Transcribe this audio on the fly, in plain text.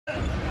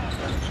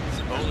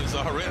Sabonis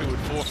already with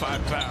 4 or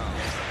 5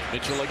 fouls.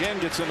 Mitchell again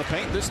gets in the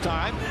paint, this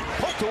time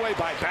poked away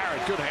by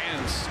Barrett. Good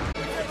hands.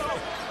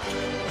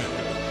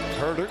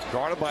 Herter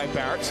guarded by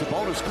Barrett.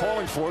 Sabonis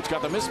calling for it. It's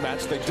got the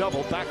mismatch. They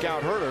double. Back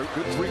out Herter.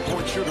 Good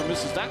three-point shooter.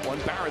 Misses that one.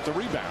 Barrett the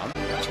rebound.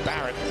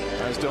 Barrett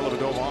has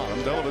Dellavedova on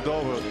him.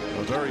 Dellavedova,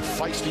 a very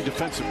feisty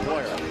defensive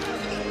player.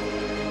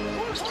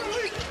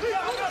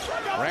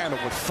 Randall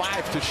with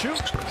 5 to shoot.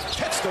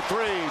 Hits the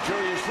three.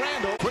 Julius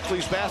Randall.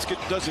 Quickly's basket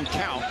doesn't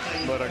count,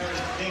 but an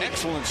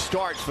excellent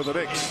start for the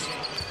Knicks.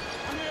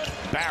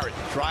 Barrett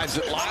drives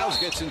it. Lyles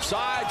gets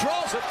inside.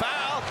 Draws a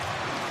foul.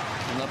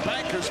 And the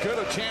bankers get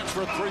a chance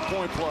for a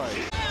three-point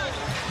play.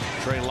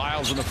 Trey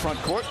Lyles in the front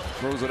court.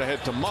 Throws it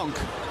ahead to Monk.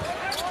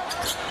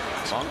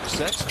 Monk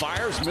sets,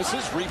 fires,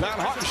 misses.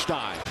 Rebound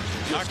Hartenstein.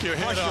 Knock your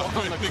head off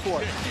on the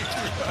court.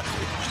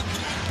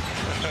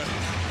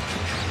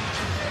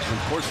 And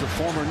of course, the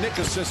former Knick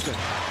assistant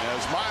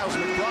as Miles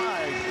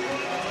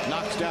McBride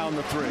knocks down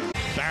the three.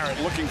 Barrett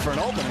looking for an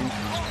opening.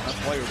 That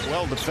play was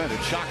well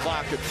defended. Shot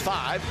clock at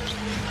 5.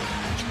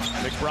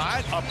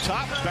 McBride up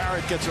top.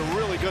 Barrett gets a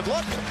really good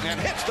look and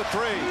hits the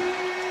three.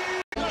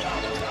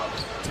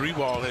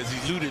 3-ball has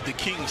eluded the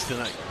Kings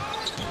tonight.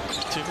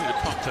 Continue to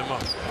pump them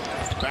up.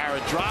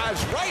 Barrett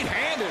drives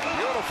right-handed.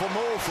 Beautiful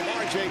move from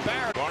R.J.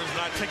 Barrett. Barnes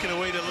not taking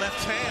away the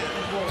left hand.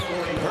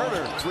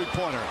 Herter,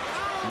 three-pointer.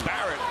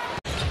 Barrett.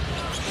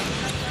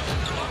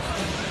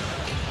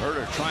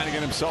 Herter trying to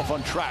get himself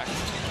on track.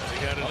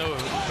 You got to know,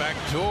 back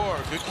door.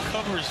 Good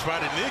coverage by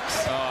the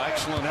Knicks.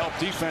 Excellent help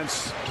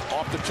defense.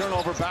 Off the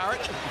turnover,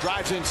 Barrett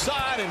drives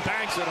inside and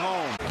banks it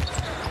home.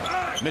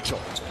 Mitchell.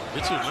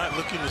 Mitchell not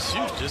looking to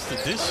shoot, just the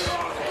dish.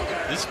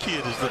 This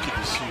kid is looking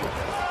to shoot.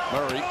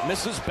 Murray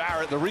misses.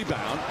 Barrett the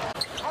rebound.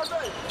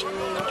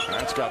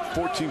 Barrett's got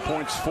 14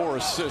 points, 4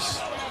 assists.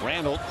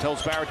 Randall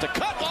tells Barrett to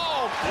cut.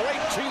 Oh,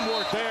 great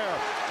teamwork there.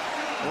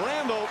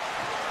 Randall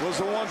was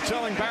the one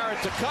telling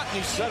Barrett to cut, and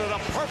he set it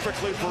up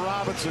perfectly for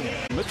Robinson.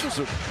 Mitchell's,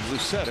 as we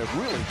said, a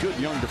really good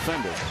young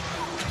defender.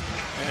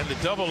 And the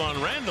double on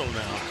Randall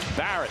now.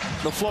 Barrett,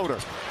 the floater.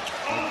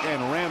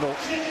 And Randall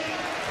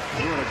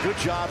doing a good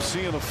job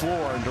seeing the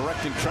floor and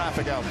directing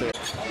traffic out there.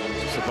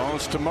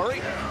 Sabonis to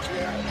Murray.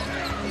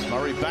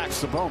 Murray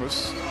backs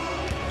Sabonis.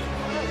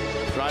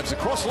 Drives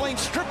across the lane,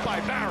 stripped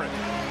by Barrett.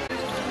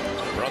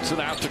 Runs it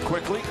out to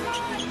Quickly.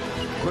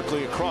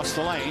 Quickly across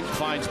the lane,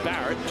 finds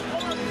Barrett.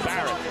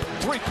 Barrett,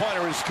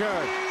 three-pointer is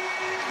good.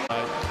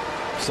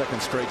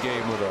 Second straight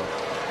game with a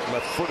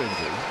left foot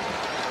injury.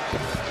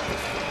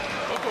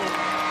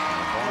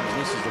 Barnes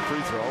misses the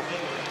free throw.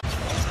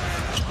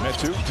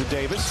 Metu to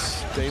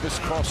Davis. Davis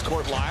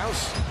cross-court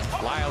Lyles.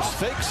 Lyles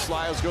fakes.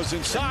 Lyles goes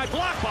inside.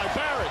 Blocked by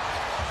Barrett.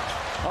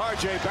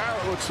 R.J.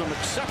 Barrett with some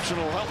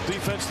exceptional help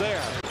defense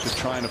there. Just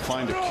trying to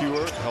find a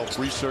cure, help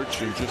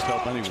research, or just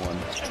help anyone.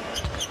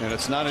 And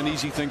it's not an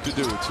easy thing to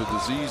do. It's a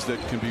disease that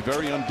can be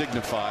very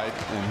undignified,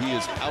 and he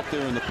is out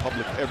there in the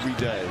public every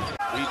day.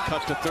 Lead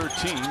cut to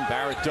 13.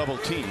 Barrett double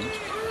team.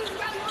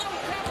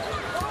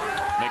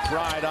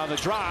 McBride on the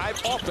drive.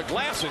 Off the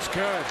glass is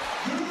good.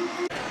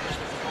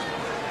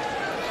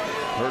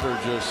 Herter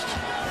just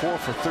 4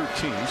 for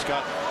 13. He's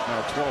got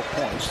now 12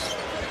 points.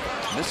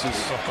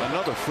 Misses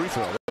another free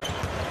throw.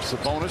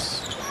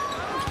 Sabonis.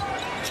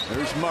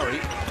 There's Murray.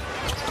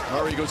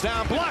 Murray goes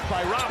down. Blocked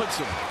by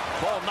Robinson.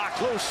 Ball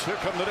knocked loose. Here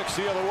come the Knicks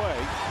the other way.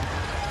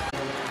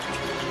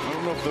 I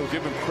don't know if they'll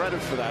give him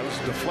credit for that. It was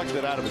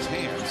deflected out of his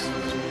hands.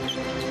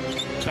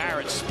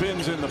 Barrett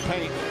spins in the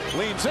paint.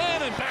 Leans in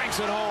and banks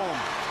it home.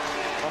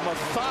 A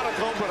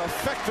methodical but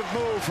effective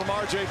move from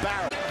R.J.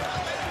 Barrett.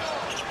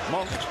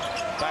 Monk.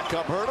 Back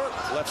up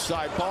Herter. Left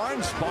side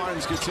Barnes.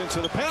 Barnes gets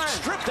into the paint.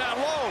 Stripped down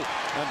low.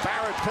 And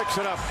Barrett picks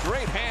it up.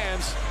 Great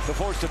hands to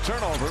force the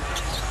turnover.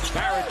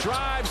 Barrett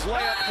drives.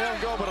 Layup won't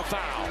go, but a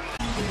foul.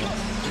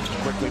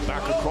 Quickly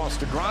back across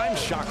to Grimes.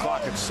 Shot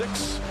clock at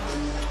 6.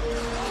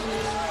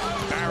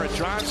 Barrett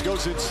drives.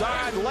 Goes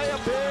inside.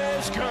 Layup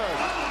is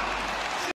good.